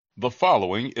The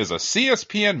following is a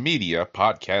CSPN Media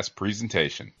podcast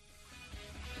presentation.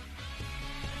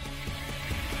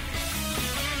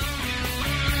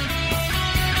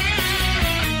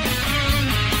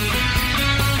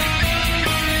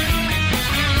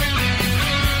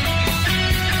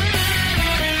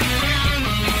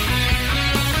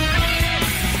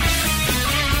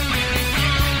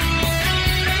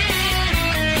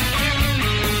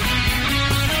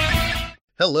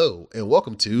 Hello, and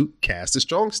welcome to Cast of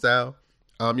Strong Style.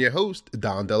 I'm your host,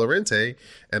 Don Delarente,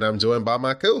 and I'm joined by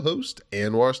my co-host,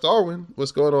 Anwar Starwin.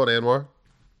 What's going on, Anwar?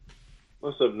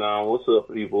 What's up, Don? What's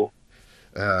up, people?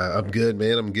 I'm good,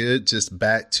 man. I'm good. Just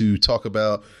back to talk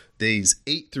about days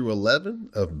 8 through 11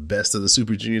 of Best of the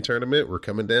Super Junior Tournament. We're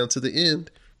coming down to the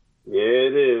end. Yeah,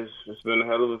 it is. It's been a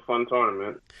hell of a fun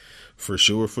tournament. For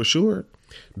sure, for sure.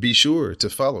 Be sure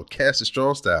to follow Cast of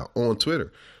Strong Style on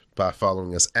Twitter by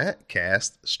following us at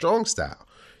Cast Strong Style.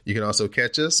 You can also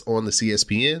catch us on the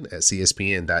CSPN at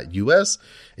cspn.us,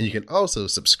 and you can also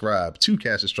subscribe to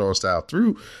Cast of Strong Style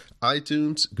through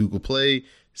iTunes, Google Play,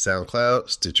 SoundCloud,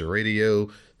 Stitcher Radio,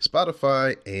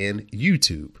 Spotify, and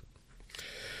YouTube.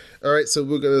 All right, so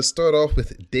we're going to start off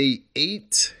with day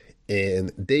 8,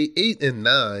 and day 8 and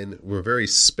 9 were very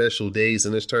special days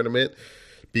in this tournament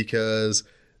because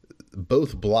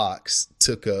both blocks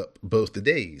took up both the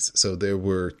days. So there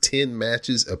were 10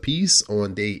 matches apiece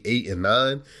on day 8 and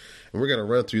 9. And we're going to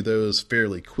run through those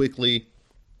fairly quickly.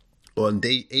 On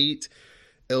day 8,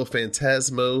 El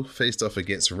Phantasmo faced off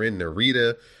against Ren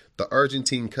Narita. The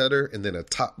Argentine cutter and then a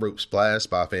top rope splash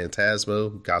by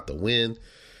Phantasmo got the win.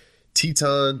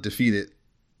 Teton defeated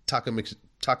Taka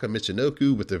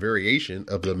Michinoku with a variation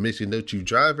of the Michinoku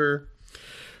driver.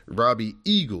 Robbie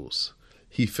Eagles,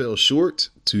 he fell short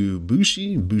to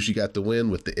Bushi. Bushi got the win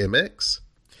with the MX.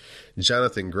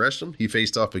 Jonathan Gresham, he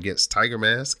faced off against Tiger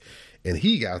Mask, and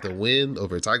he got the win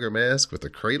over Tiger Mask with a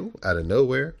cradle out of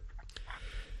nowhere.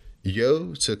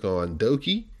 Yo took on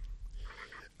Doki.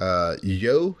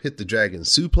 Yo hit the Dragon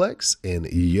Suplex, and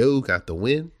Yo got the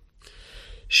win.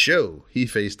 Sho, he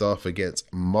faced off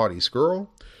against Marty Scurll.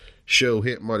 Sho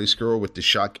hit Marty Scurll with the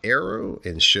Shock Arrow,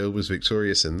 and Sho was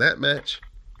victorious in that match.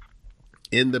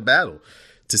 In the battle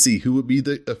to see who would be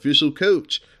the official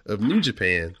coach of New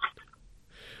Japan,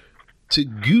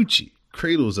 Taguchi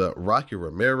cradles up Rocky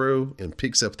Romero and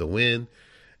picks up the win.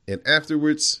 And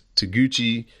afterwards,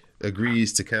 Taguchi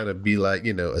agrees to kind of be like,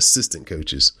 assistant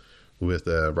coaches with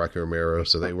Rocky Romero.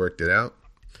 So they worked it out.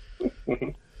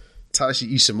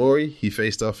 Tashi Ishimori, he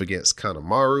faced off against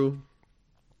Kanemaru.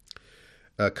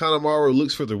 Kanemaru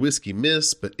looks for the whiskey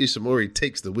miss, but Ishimori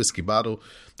takes the whiskey bottle.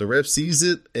 The ref sees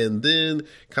it, and then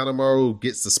Kanemaru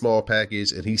gets the small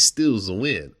package, and he steals the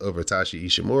win over Tashi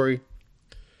Ishimori.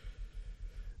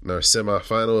 In our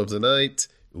semifinal of the night,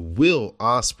 Will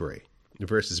Ospreay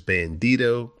versus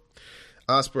Bandito.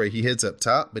 Ospreay, he heads up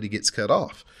top, but he gets cut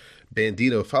off.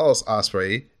 Bandito follows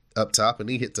Ospreay up top, and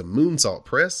he hits a moonsault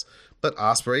press, but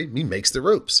Ospreay, he makes the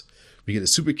ropes. We get a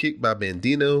super kick by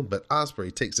Bandito, but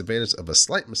Ospreay takes advantage of a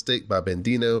slight mistake by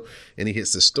Bandito, and he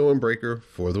hits the Stormbreaker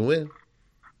for the win.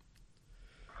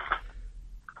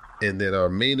 And then our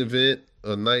main event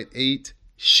on night 8,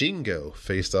 Shingo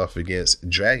faced off against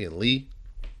Dragon Lee.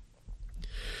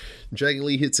 Dragon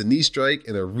Lee hits a knee strike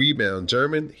and a rebound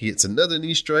German. He hits another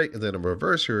knee strike and then a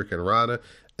reverse Hurricane Rana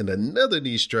and another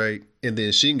knee strike. And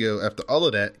then Shingo, after all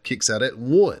of that, kicks out at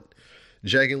 1.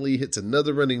 Dragon Lee hits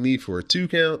another running knee for a 2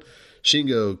 count.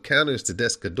 Shingo counters to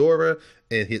Descadora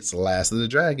and hits Last of the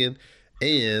Dragon.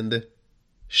 And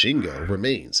Shingo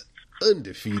remains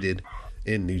undefeated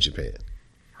in New Japan.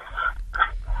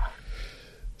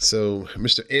 So,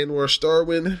 Mr. Anwar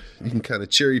Starwin, you can kind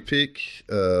of cherry pick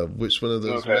which one of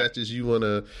those matches you want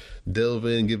to delve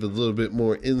in and give a little bit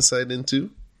more insight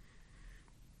into.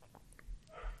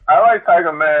 I like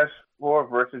Tiger Mask more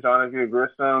versus Jonathan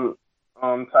Grissom.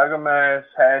 Tiger Mask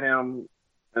had him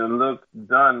and looked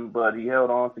done, but he held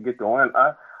on to get the win.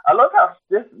 I love how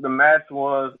stiff the match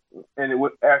was, and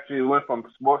it actually went from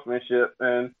sportsmanship.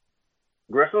 And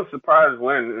Grissom's surprise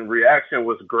win and reaction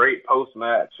was great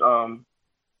post-match.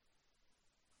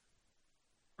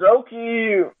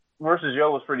 Doki versus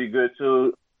Yo was pretty good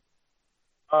too.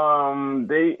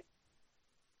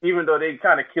 Even though they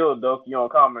kind of killed Doki on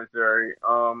commentary,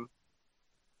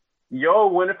 Yo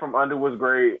winning from under was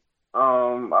great. I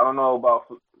don't know about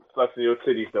flexing your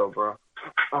titties though, bro.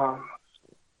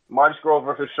 Marty Scurll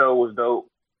versus Sho was dope.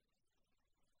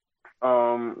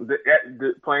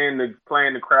 Playing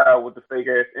the crowd with the fake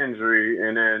ass injury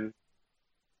and then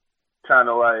trying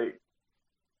to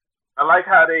I like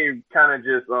how they kind of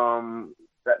just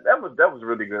that was a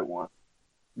really good one.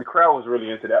 The crowd was really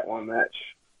into that one match.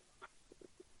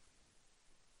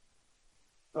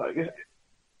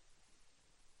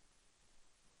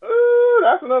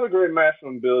 That's another great match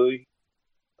from Billy.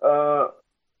 Like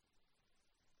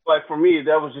for me,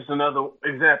 that was just another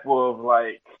example of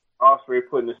like Ospreay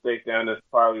putting the stake down as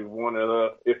probably one of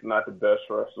the, if not the best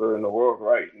wrestler in the world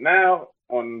right now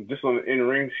on the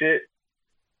in-ring shit.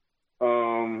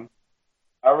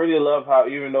 I really love how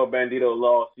even though Bandito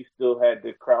lost, he still had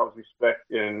the crowd's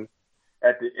respect, and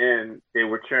at the end they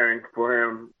were cheering for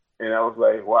him, and I was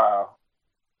like, wow,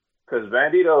 because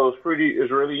Bandito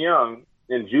is really young,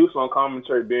 and Juice on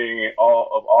commentary being in awe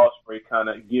of Ospreay kind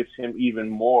of gives him even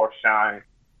more shine.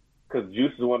 Because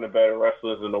Juice is one of the better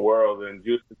wrestlers in the world, and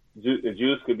Juice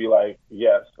could be like,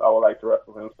 yes, I would like to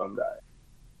wrestle him someday.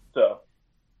 So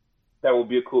that would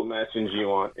be a cool match in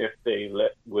G1 if they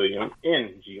let William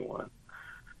in G1.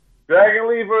 Dragon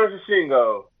Lee versus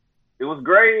Shingo. It was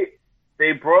great.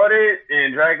 They brought it,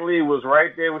 and Dragon Lee was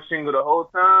right there with Shingo the whole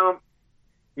time.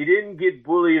 He didn't get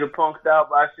bullied or punked out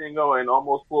by Shingo and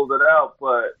almost pulled it out,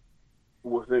 but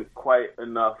wasn't quite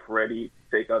enough ready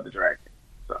to take out the Dragon.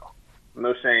 So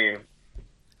no shame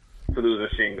to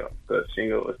losing Shingo, because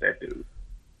Shingo was that dude.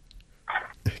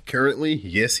 Currently,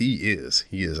 yes, he is.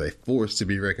 He is a force to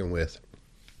be reckoned with.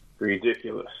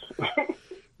 Ridiculous.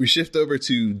 We shift over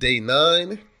to day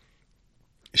 9.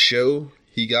 Show,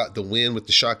 he got the win with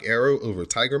the shock arrow over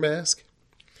Tiger Mask.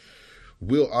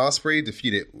 Will Ospreay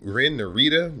defeated Ren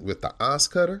Narita with the Oz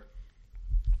Cutter.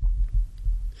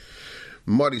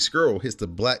 Marty Scurll hits the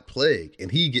Black Plague,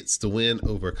 and he gets the win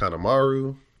over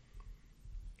Kanemaru.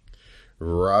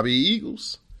 Robbie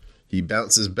Eagles, he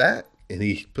bounces back, and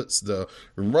he puts the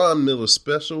Ron Miller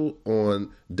special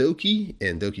on Doki,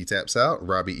 and Doki taps out.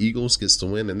 Robbie Eagles gets the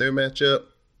win in their matchup.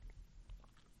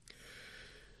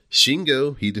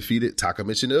 Shingo, he defeated Taka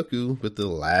Michinoku with the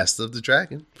Last of the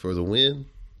Dragon for the win.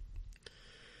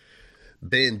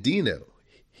 Bandino,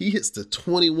 he hits the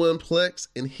 21 plex,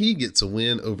 and he gets a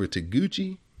win over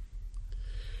Taguchi.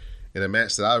 In a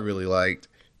match that I really liked,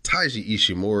 Taiji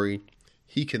Ishimori,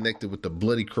 he connected with the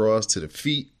Bloody Cross to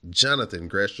defeat Jonathan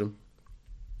Gresham.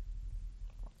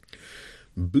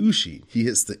 Bushi, he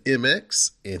hits the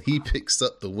MX, and he picks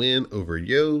up the win over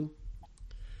Yo.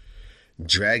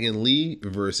 Dragon Lee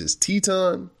versus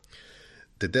Teton.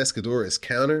 The Descador is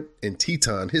countered, and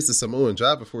Teton hits the Samoan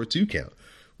driver for a 2 count.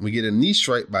 We get a knee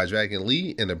strike by Dragon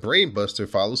Lee, and a brain buster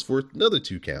follows for another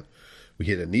 2 count. We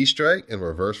hit a knee strike and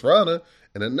reverse Rana,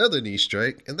 and another knee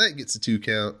strike, and that gets a 2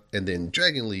 count. And then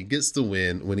Dragon Lee gets the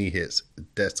win when he hits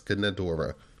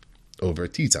Descadora over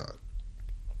Teton.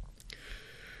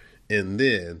 And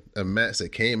then a match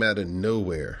that came out of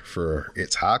nowhere for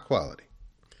its high quality.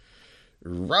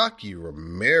 Rocky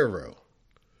Romero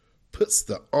puts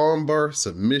the armbar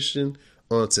submission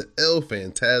onto El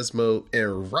Phantasmo,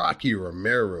 and Rocky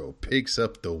Romero picks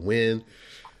up the win.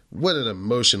 What an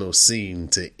emotional scene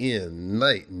to end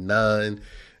night 9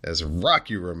 as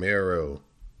Rocky Romero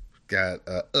got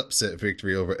an upset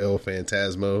victory over El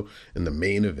Phantasmo in the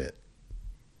main event.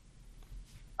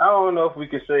 I don't know if we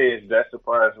could say it's that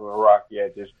surprising with Rocky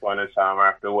at this point in time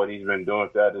after what he's been doing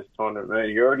throughout this tournament.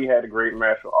 You already had a great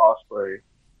match with Ospreay.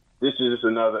 This is just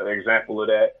another example of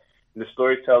that. The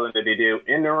storytelling that they did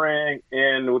in the ring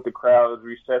and with the crowd's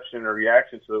reception or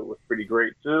reaction to it was pretty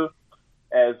great too,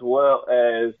 as well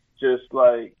as just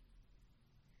like,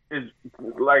 it's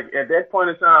like at that point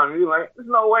in time, you're like, there's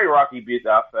no way Rocky beats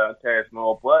Al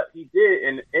Phantasmo, but he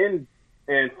did, and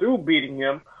through beating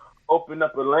him, opened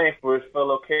up a lane for his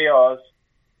fellow Chaos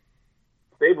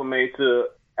stablemate to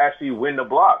actually win the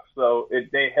block. So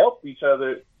they help each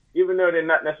other, even though they're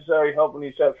not necessarily helping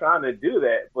each other trying to do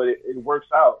that, but it works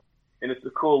out. And it's a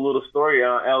cool little story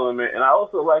element. And I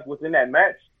also like within that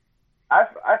match,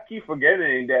 I keep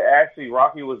forgetting that actually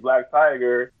Rocky was Black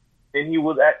Tiger, and he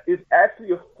is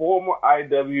actually a former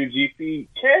IWGP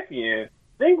champion,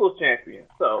 singles champion.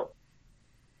 So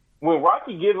when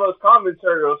Rocky gives us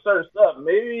commentary on certain stuff,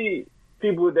 maybe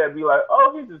people that be like,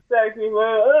 oh, he's a tag team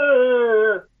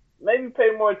man, maybe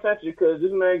pay more attention, because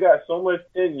this man got so much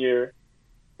tenure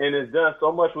and has done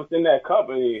so much within that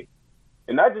company.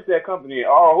 And not just that company,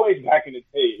 always back in the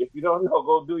day. If you don't know,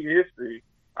 go do your history.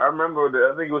 I remember,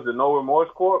 I think it was the No Remorse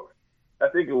Corp. I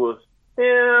think it was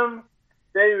him,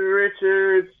 David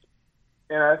Richards,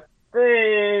 and I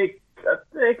think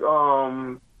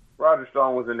Roger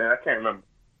Strong was in there. I can't remember.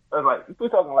 I was like, we're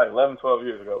talking like 11, 12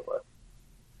 years ago. But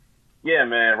yeah,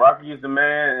 man, Rocky is the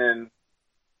man.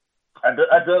 And I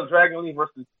dug Dragon Lee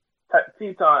versus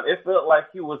Teton. It felt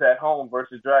like he was at home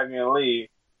versus Dragon Lee,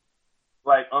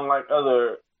 like unlike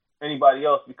anybody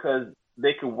else, because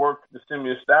they could work the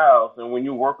similar styles. And when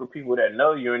you work with people that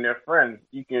know you and they're friends,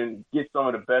 you can get some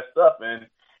of the best stuff. And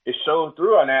it showed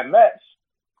through on that match.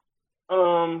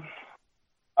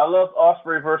 I love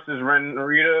Osprey versus Ren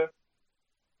Narita.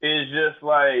 It's just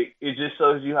like it just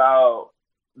shows you how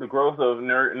the growth of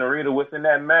Narita within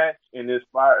that match and his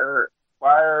fire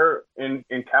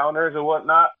encounters and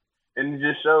whatnot. And it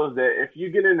just shows that if you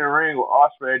get in the ring with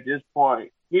Osprey at this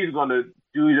point, he's gonna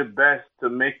do the best to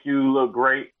make you look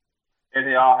great, and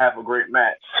they all have a great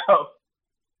match. So,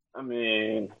 I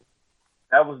mean,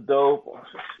 that was dope. Let's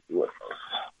see what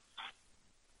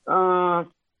else.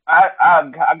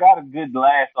 I got a good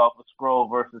laugh off of Scroll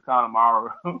versus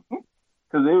Kanemaru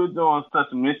because they were doing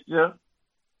such mischief.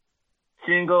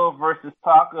 Shingo versus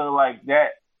Taka, like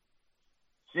that.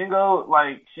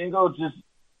 Shingo just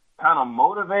kind of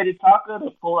motivated Taka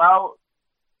to pull out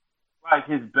like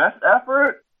his best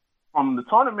effort from the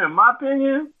tournament, in my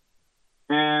opinion.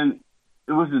 And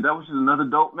that was just another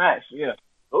dope match. Yeah,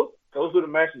 those were the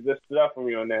matches that stood out for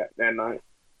me on that night.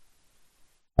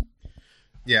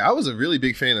 Yeah, I was a really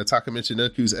big fan of Taka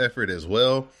Michinoku's effort as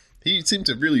well. He seemed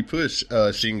to really push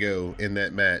Shingo in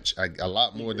that match a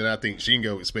lot more than I think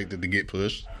Shingo expected to get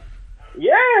pushed.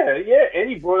 Yeah, and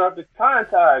he brought out the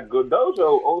Kantai Dojo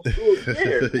old school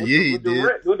gear. He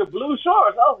did. With the blue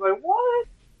shorts. I was like, what?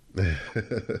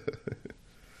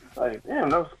 Like, damn,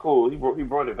 that was cool. He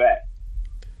brought it back.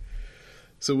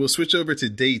 So we'll switch over to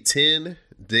day 10.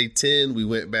 Day 10, we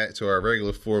went back to our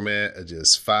regular format of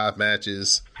just 5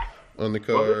 matches on the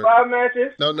card. Was it 5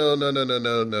 matches?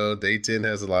 No. Day 10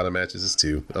 has a lot of matches. It's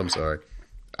 2. I'm sorry.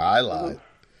 I lied.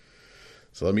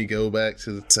 So let me go back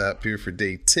to the top here for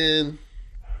day 10,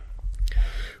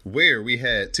 where we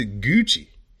had Taguchi.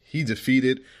 He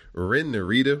defeated Ren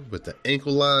Narita with the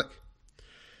ankle lock.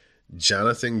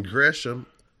 Jonathan Gresham,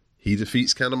 he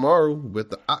defeats Kanemaru with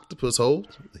the octopus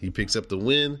hold. He picks up the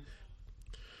win.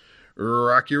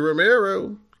 Rocky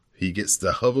Romero, he gets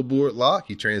the hoverboard lock.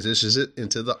 He transitions it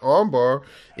into the armbar,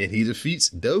 and he defeats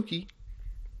Doki.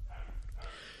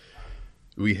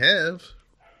 We have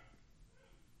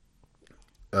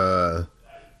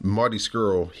Marty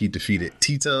Scurll. He defeated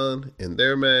Teton in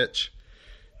their match.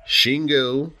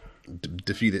 Shingo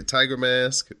defeated Tiger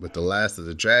Mask with the Last of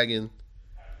the Dragon.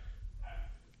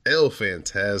 El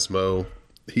Phantasmo,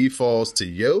 he falls to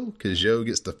Yo because Yo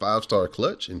gets the 5-star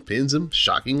clutch and pins him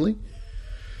shockingly.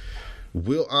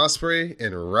 Will Ospreay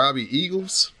and Robbie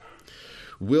Eagles.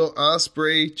 Will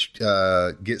Ospreay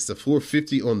gets the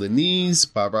 450 on the knees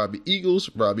by Robbie Eagles.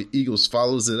 Robbie Eagles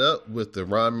follows it up with the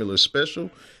Ron Miller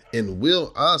special, and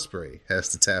Will Ospreay has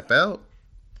to tap out.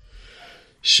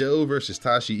 Sho versus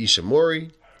Tashi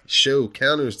Ishimori. Sho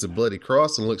counters the Bloody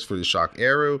Cross and looks for the Shock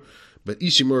Arrow, but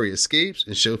Ishimori escapes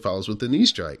and Sho follows with the knee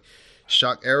strike.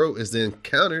 Shock Arrow is then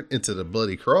countered into the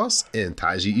Bloody Cross, and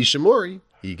Taiji Ishimori,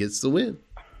 he gets the win.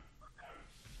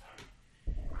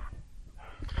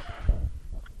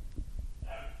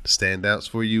 Standouts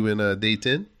for you in day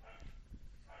 10?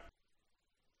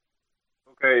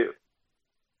 Okay.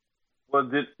 Well,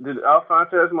 did El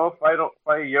Phantasmo fight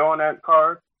Yo on that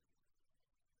card?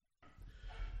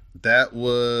 That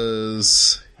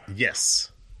was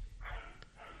yes.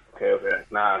 Okay.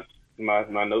 Nah,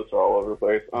 my notes are all over the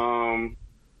place.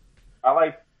 I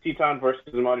like Teton versus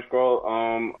Marty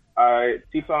Scurll.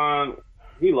 Teton,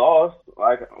 he lost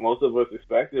like most of us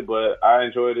expected, but I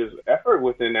enjoyed his effort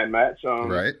within that match.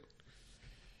 Right.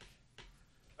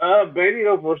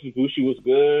 Benito versus Bushi was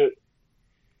good.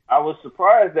 I was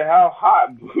surprised at how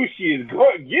hot Bushi is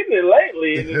getting it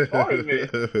lately in this tournament.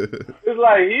 It's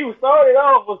like he started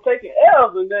off with taking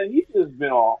L's, and then he's just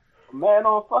been a man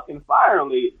on fucking fire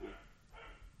lately.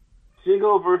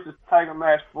 Shingo versus Tiger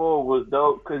Mask 4 was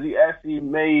dope because he actually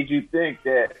made you think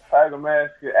that Tiger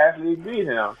Mask could actually beat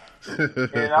him.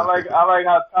 And I like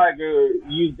how Tiger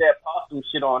used that possum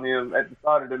shit on him at the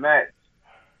start of the match,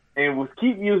 and was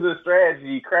keep using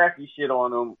strategy, crafty shit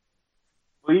on him.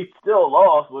 But he still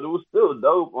lost, but it was still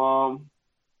dope.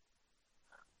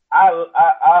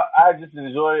 I just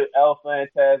enjoyed El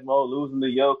Phantasmo losing the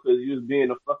Yo because he was being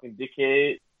a fucking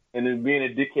dickhead, and then being a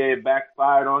dickhead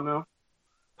backfired on him.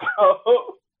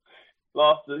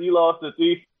 So he lost the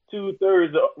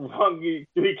 2/3 of Rungi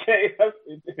 3K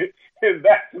in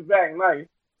back-to-back nights.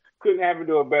 Couldn't happen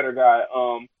to a better guy.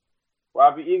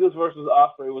 Robbie Eagles versus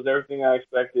Ospreay was everything I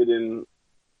expected, and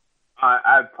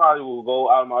I probably will go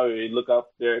out of my way to look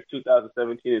up their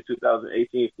 2017 and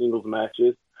 2018 singles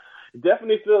matches. It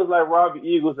definitely feels like Robbie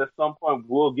Eagles at some point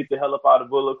will get the hell up out of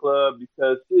Bullet Club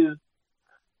because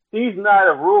he's not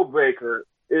a rule breaker.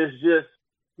 It's just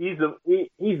he's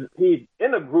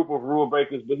in a group of rule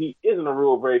breakers, but he isn't a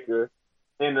rule breaker.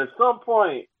 And at some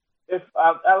point, if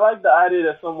I like the idea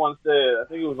that someone said, I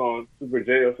think it was on Super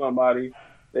J or somebody,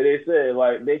 that they said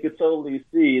like they could totally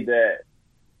see that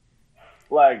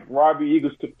like Robbie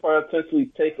Eagles could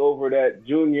potentially take over that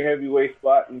junior heavyweight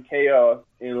spot in Chaos,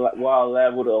 and while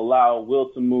that would allow Will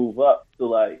to move up to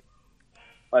like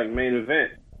main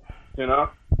event. You know,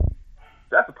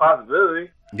 that's a possibility.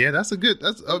 Yeah,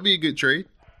 that'll be a good trade.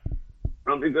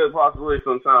 It'll be a good possibility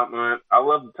sometime, man. I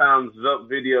love the Time's Up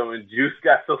video and Juice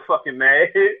got so fucking mad.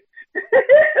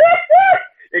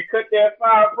 It cut that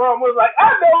fire promo. Was like,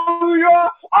 I know who you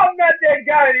are. I'm not that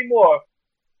guy anymore.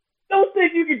 Don't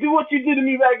think you can do what you did to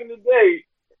me back in the day.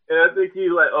 And I think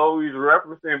he's like, he's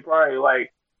referencing probably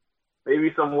like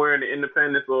maybe somewhere in the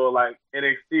Independence or like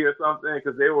NXT or something,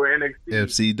 because they were NXT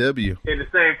FCW at the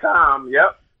same time.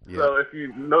 Yep. So if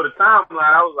you know the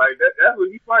timeline, I was like, that's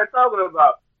what he's probably talking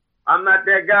about. I'm not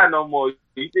that guy no more.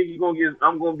 You think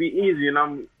I'm gonna be easy,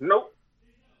 and nope.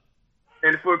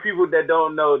 And for people that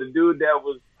don't know, the dude that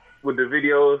was with the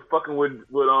videos fucking with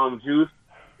Juice,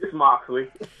 it's Moxley.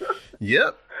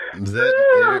 Yep.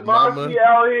 That Moxley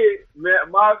out here, man.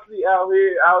 Moxley out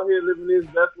here living his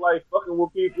best life, fucking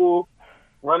with people,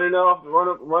 running up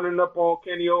on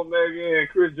Kenny Omega and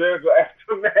Chris Jericho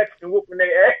after a match and whooping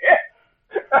their ass.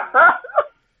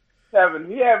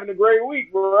 He having a great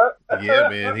week, bro. Yeah,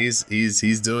 man.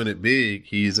 He's doing it big.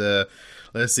 He's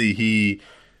let's see, he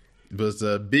was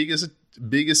the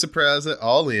biggest surprise at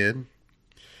All In.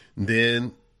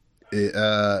 Then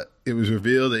it was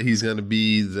revealed that he's going to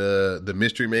be the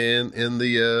mystery man in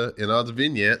all the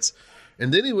vignettes.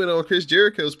 And then he went on Chris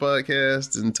Jericho's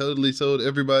podcast and totally told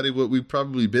everybody what we've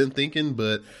probably been thinking,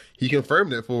 but he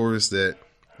confirmed it for us that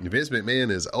Vince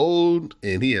McMahon is old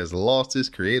and he has lost his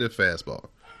creative fastball.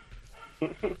 Yeah,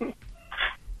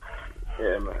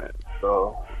 man.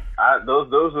 So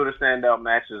those were the standout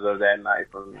matches of that night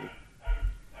for me.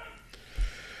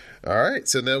 All right,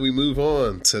 so now we move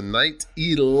on to night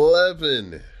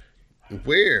 11,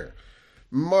 where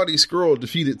Marty Scurll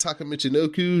defeated Taka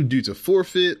Michinoku due to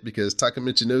forfeit because Taka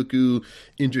Michinoku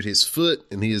injured his foot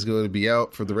and he is going to be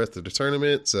out for the rest of the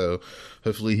tournament. So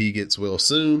hopefully he gets well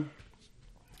soon.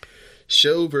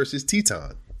 Sho versus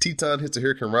Teton. Teton hits a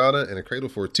Hurricanrana and a cradle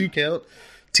for a 2 count.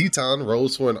 Teton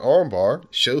rolls for an armbar.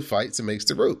 Sho fights and makes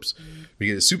the ropes. We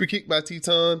get a super kick by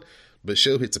Teton, but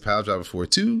Sho hits a pile driver for a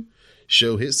 2.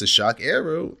 Sho hits the shock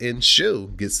arrow, and Sho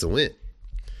gets the win.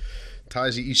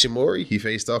 Taiji Ishimori, he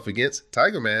faced off against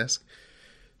Tiger Mask.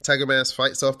 Tiger Mask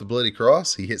fights off the Bloody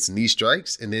Cross. He hits knee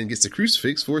strikes and then gets the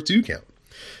crucifix for a 2 count.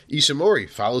 Ishimori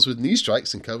follows with knee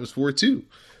strikes and covers for a 2.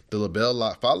 The LeBell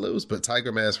Lock follows, but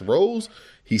Tiger Mask rolls.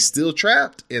 He's still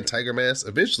trapped, and Tiger Mask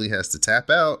eventually has to tap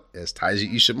out as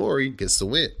Taiji Ishimori gets the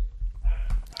win.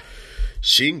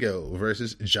 Shingo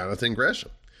versus Jonathan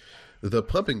Gresham. The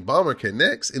Pumping Bomber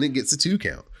connects, and it gets a 2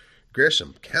 count.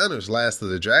 Gresham counters Last of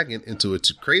the Dragon into a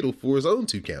cradle for his own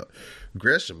 2 count.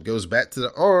 Gresham goes back to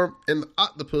the arm, and the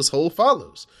octopus hold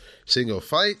follows. Shingo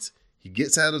fights. He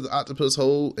gets out of the octopus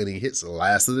hole, and he hits the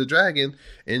Last of the Dragon,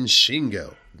 and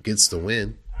Shingo gets the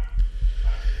win.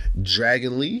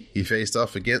 Dragon Lee, he faced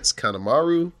off against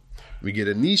Kanemaru. We get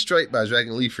a knee strike by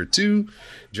Dragon Lee for 2.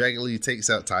 Dragon Lee takes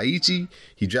out Taichi.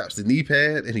 He drops the knee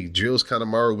pad and he drills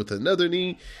Kanemaru with another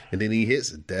knee. And then he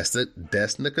hits Desna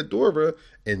Kadorba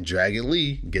and Dragon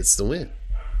Lee gets the win.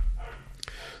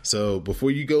 So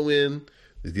before you go in,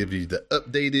 they give you the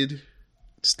updated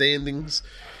standings.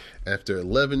 After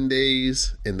 11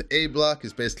 days in the A block,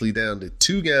 it's basically down to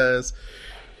 2 guys,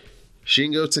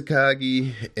 Shingo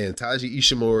Takagi and Taiji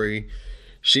Ishimori.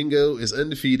 Shingo is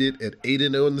undefeated at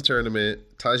 8-0 in the tournament.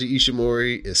 Taiji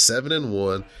Ishimori is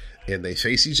 7-1, and they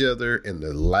face each other in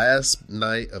the last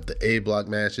night of the A block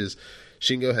matches.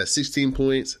 Shingo has 16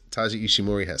 points. Taiji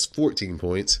Ishimori has 14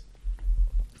 points.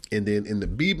 And then in the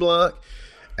B block,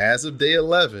 as of day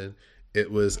 11,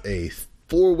 it was a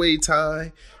 4-way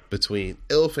tie between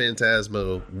El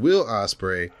Phantasmo, Will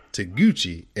Ospreay,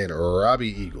 Taguchi, and Robbie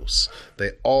Eagles.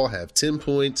 They all have 10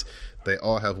 points. They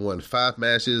all have won 5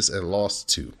 matches and lost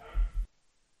 2.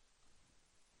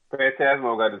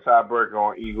 Phantasmo got the tiebreaker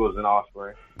on Eagles and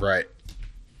Ospreay. Right.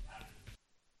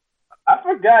 I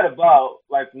forgot about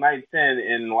night 10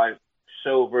 in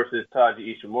Sho versus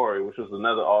Taiji Ishimori, which was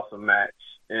another awesome match.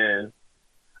 And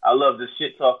I love the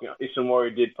shit talking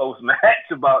Ishimori did post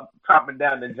match about chopping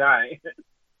down the giant.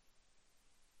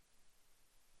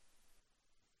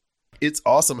 It's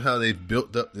awesome how they've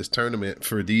built up this tournament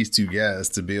for these 2 guys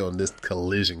to be on this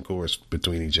collision course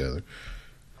between each other.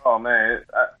 Oh, man.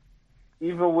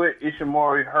 Even with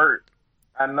Ishimori hurt,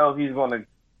 I know he's going to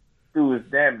do his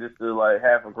damnedest to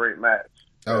have a great match.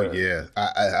 Oh, yeah.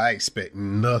 I expect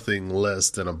nothing less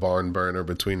than a barn burner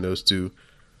between those 2.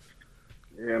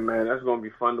 Yeah, man. That's going to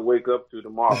be fun to wake up to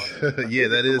tomorrow. Yeah,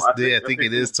 that is. I think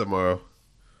it is tomorrow.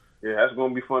 Yeah, that's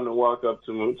gonna be fun to walk up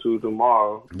to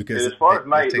tomorrow. Because and as far as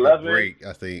night take 11, a break,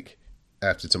 I think,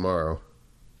 after tomorrow.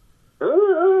 I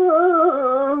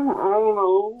don't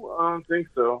know. I don't think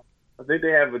so. I think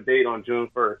they have a date on June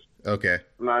 1st. Okay.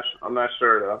 I'm not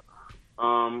sure though.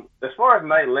 As far as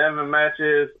night 11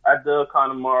 matches, I dug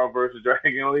Conor Morrow versus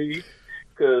Dragon Lee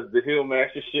because the heel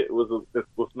master shit was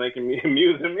making me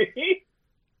amusing me.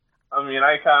 I mean,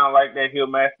 I kind of like that heel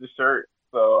master shirt,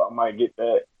 so I might get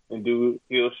that and do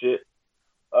heel shit.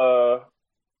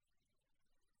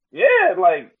 Yeah,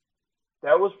 like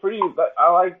that was pretty.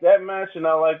 I like that match, and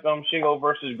I like Shingo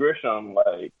versus Grisham.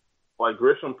 Like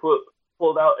Grisham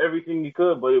pulled out everything he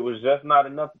could, but it was just not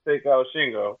enough to take out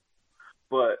Shingo.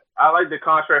 But I like the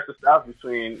contrast of styles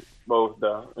between both,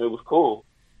 though. It was cool.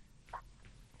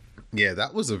 Yeah,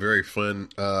 that was a very fun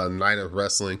night of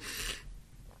wrestling.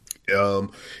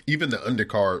 Even the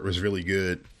undercard was really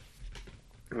good.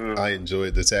 I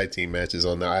enjoyed the tag team matches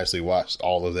on there. I actually watched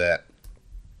all of that.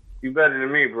 You better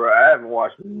than me, bro. I haven't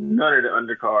watched none of the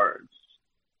undercards.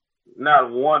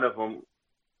 Not one of them.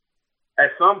 At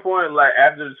some point, like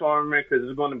after the tournament, because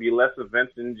there's going to be less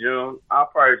events in June, I'll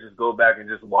probably just go back and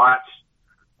just watch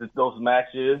those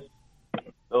matches,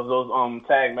 those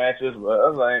tag matches. But I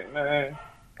was like, man,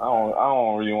 I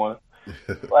don't really want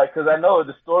to, like, because I know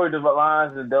the story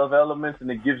developments and developments, and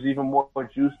it gives even more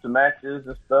juice to matches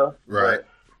and stuff. Right.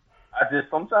 But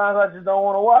sometimes I just don't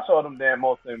want to watch all them damn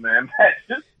multi-man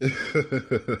matches.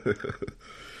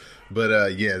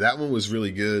 But yeah, that one was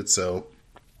really good. So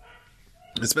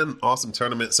it's been an awesome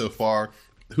tournament so far.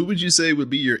 Who would you say would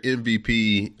be your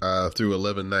MVP through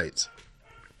 11 nights?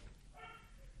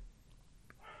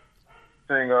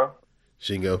 Shingo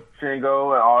and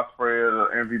Ospreay are the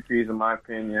MVPs in my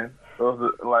opinion. Those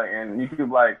are and you could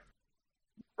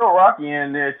throw Rocky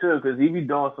in there too because he be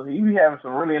having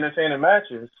some really entertaining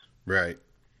matches. Right.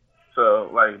 So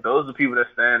those are people that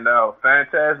stand out.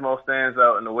 Phantasmo stands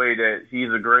out in the way that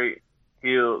he's a great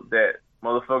heel that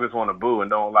motherfuckers want to boo and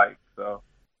don't like. So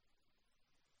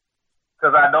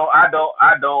because I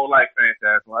don't like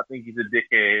Phantasmo. I think he's a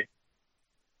dickhead.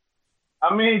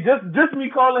 I mean, just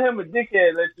me calling him a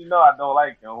dickhead lets you know I don't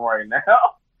like him right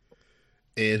now.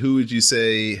 And who would you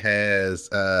say has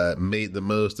made the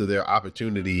most of their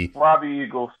opportunity? Robbie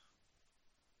Eagles.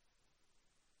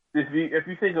 If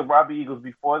you think of Robbie Eagles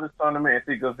before the tournament and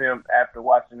think of him after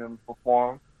watching him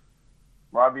perform,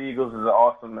 Robbie Eagles is an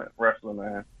awesome wrestler,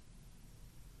 man.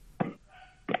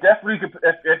 Definitely,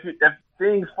 if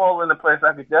things fall into place,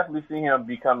 I could definitely see him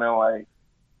becoming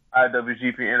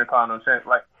IWGP Intercontinental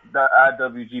Champion, the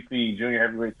IWGP Junior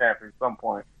Heavyweight Champion at some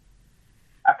point.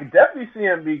 I could definitely see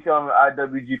him become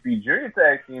IWGP Junior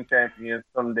Tag Team Champion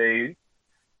some days,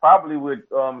 probably with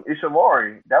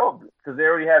Ishimori. That would because they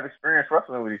already have experience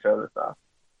wrestling with each other, so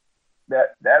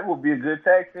that would be a good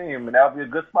tag team, and that would be a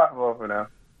good spot for them.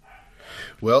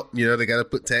 Well, they got to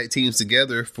put tag teams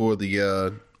together for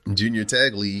the Junior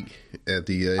Tag League at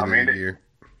the end of the year.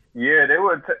 Yeah, they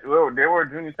were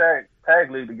Junior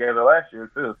Tag League together last year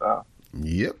too. So.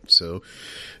 Yep. So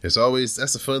it's always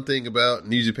that's the fun thing about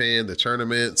New Japan, the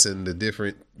tournaments and the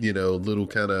different little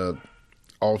kind of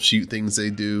offshoot things they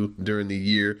do during the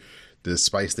year to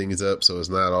spice things up. So it's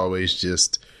not always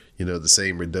just the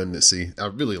same redundancy. I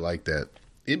really like that.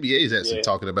 NBA is actually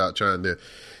talking about trying to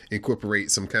incorporate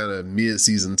some kind of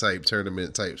mid-season type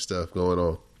tournament type stuff going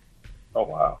on. Oh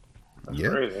wow, that's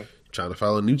crazy. Trying to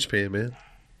follow New Japan, man.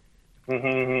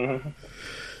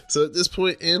 So at this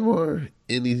point, Anwar,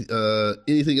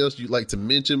 anything else you'd like to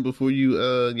mention before you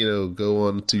go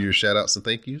on to your shout outs and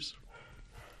thank yous?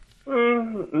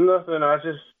 Nothing.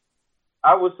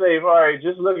 I would say, all right,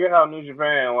 just look at how New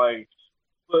Japan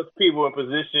puts people in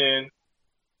position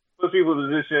to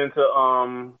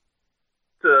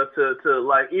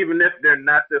even if they're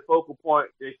not the focal point,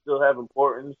 they still have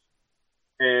importance,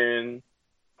 and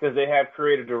because they have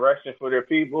creative direction for their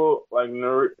people. Like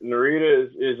Narita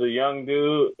is a young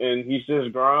dude, and he's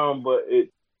just grown, but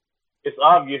it's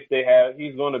obvious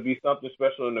he's going to be something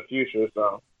special in the future.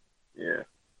 So, yeah.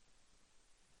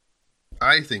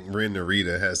 I think Ren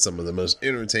Narita has some of the most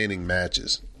entertaining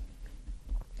matches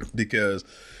because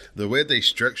the way they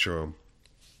structure him,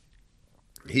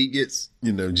 he gets,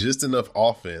 just enough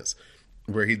offense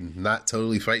where he's not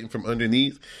totally fighting from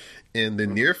underneath. And the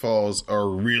near falls are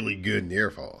really good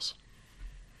near falls.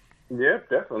 Yeah,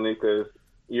 definitely, because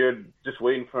you're just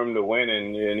waiting for him to win,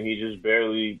 and he just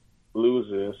barely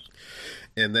loses.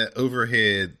 And that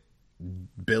overhead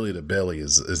belly to belly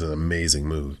is an amazing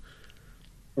move.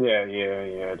 Yeah,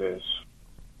 it is.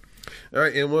 All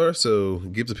right, Anwar, so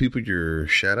give the people your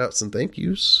shout outs and thank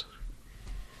yous.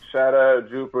 Shout out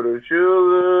Jupiter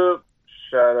Tulip.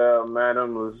 Shout out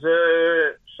Madame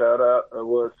Lizette. Shout out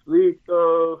was Sleep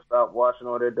though. Stop watching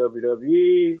all that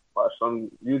WWE. Watch some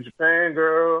New Japan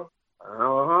girl.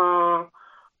 Shout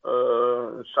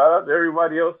out to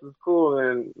everybody else who's cool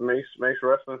and makes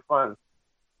wrestling fun.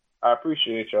 I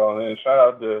appreciate y'all, and shout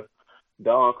out to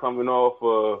Don coming off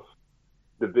of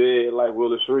the bed like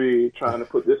Willis Reed trying to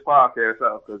put this podcast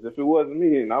out. Because if it wasn't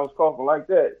me and I was coughing like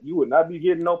that, you would not be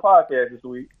getting no podcast this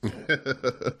week.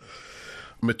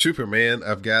 I'm a trooper, man.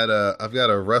 I've got a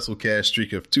WrestleCast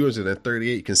streak of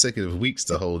 238 consecutive weeks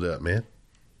to hold up, man.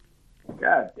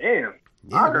 God damn.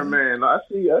 Yeah, Iron Man. I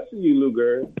see you,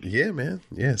 Luger. Yeah, man.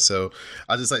 Yeah. So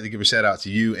I'd just like to give a shout out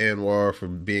to you, Anwar, for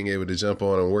being able to jump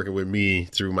on and working with me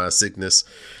through my sickness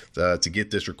to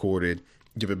get this recorded.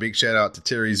 Give a big shout out to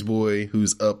Terry's boy,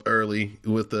 who's up early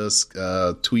with us,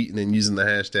 tweeting and using the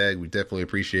hashtag. We definitely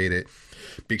appreciate it.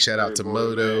 Big shout out to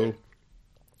Moto. Man.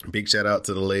 Big shout out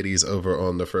to the ladies over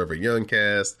on the Forever Young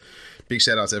cast. Big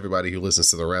shout out to everybody who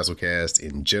listens to the WrestleCast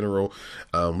in general.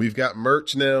 We've got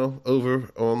merch now over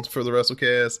on for the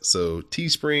WrestleCast. So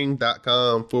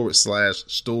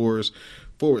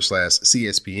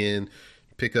teespring.com/stores/CSPN.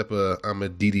 Pick up I'm a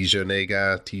Didi Jonay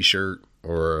guy t-shirt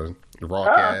or a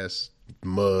Rawcast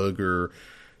mug or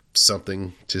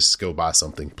something. Just go buy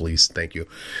something, please. Thank you.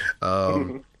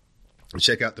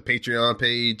 Check out the Patreon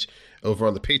page. Over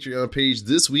on the Patreon page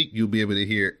this week, you'll be able to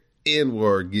hear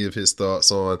Anwar give his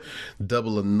thoughts on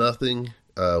Double or Nothing,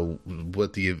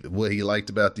 what he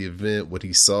liked about the event, what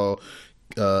he saw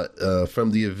from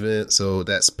the event. So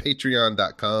that's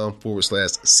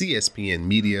patreon.com/CSPN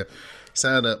Media.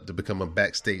 Sign up to become a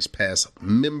Backstage Pass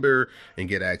member and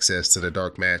get access to the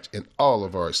Dark Match and all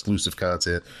of our exclusive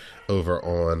content over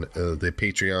on the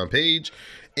Patreon page.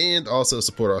 And also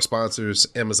support our sponsors,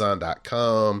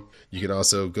 Amazon.com. You can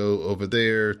also go over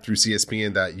there through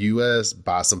CSPN.us,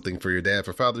 buy something for your dad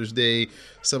for Father's Day.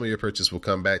 Some of your purchase will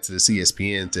come back to the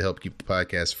CSPN to help keep the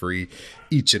podcast free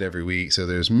each and every week. So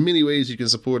there's many ways you can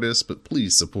support us, but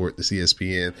please support the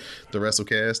CSPN, the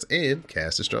WrestleCast, and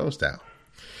Cast of Strong Style.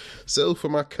 So for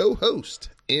my co-host,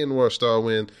 Anwar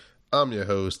Starwind, I'm your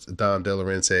host, Don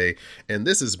Delarente, and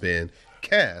this has been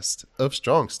Cast of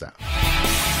Strong Style.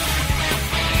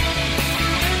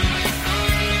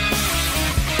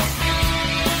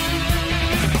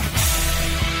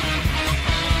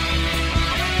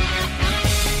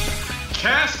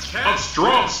 Cast of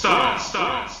Strong Style.